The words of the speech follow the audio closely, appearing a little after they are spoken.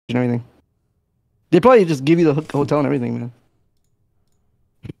and everything. They probably just give you the hotel and everything, man.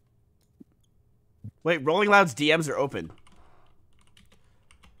 Wait, Rolling Loud's DMs are open.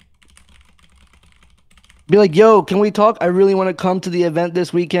 Be like, yo, can we talk? I really want to come to the event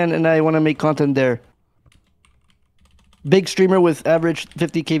this weekend and I want to make content there. Big streamer with average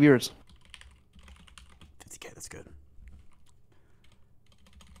 50K viewers. 50K, that's good.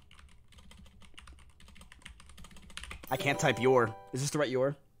 I can't type your. Is this the right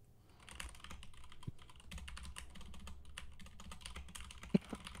your?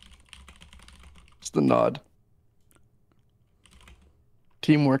 It's the nod.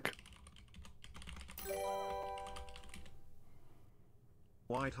 Teamwork.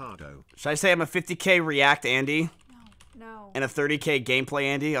 White Hardo. Should I say I'm a 50K React Andy? No. And a 30K gameplay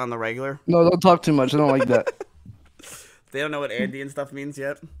Andy on the regular? No, don't talk too much. I don't like that. They don't know what Andy and stuff means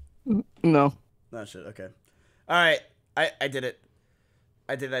yet? No. No shit, okay. Alright, I did it.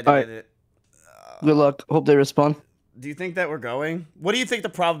 I did it. Good luck. Hope they respond. Do you think that we're going? What do you think the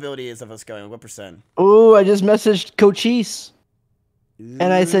probability is of us going? What percent? Oh, I just messaged Cochise. And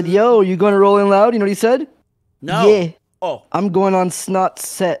I said, yo, you going to Rolling Loud? You know what he said? No. Yeah. Oh. I'm going on Snot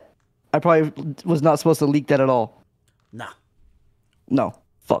Set. I probably was not supposed to leak that at all. Nah. No.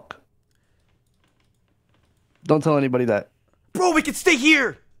 Fuck. Don't tell anybody that. Bro, we can stay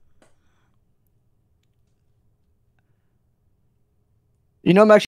here! You know, I'm actually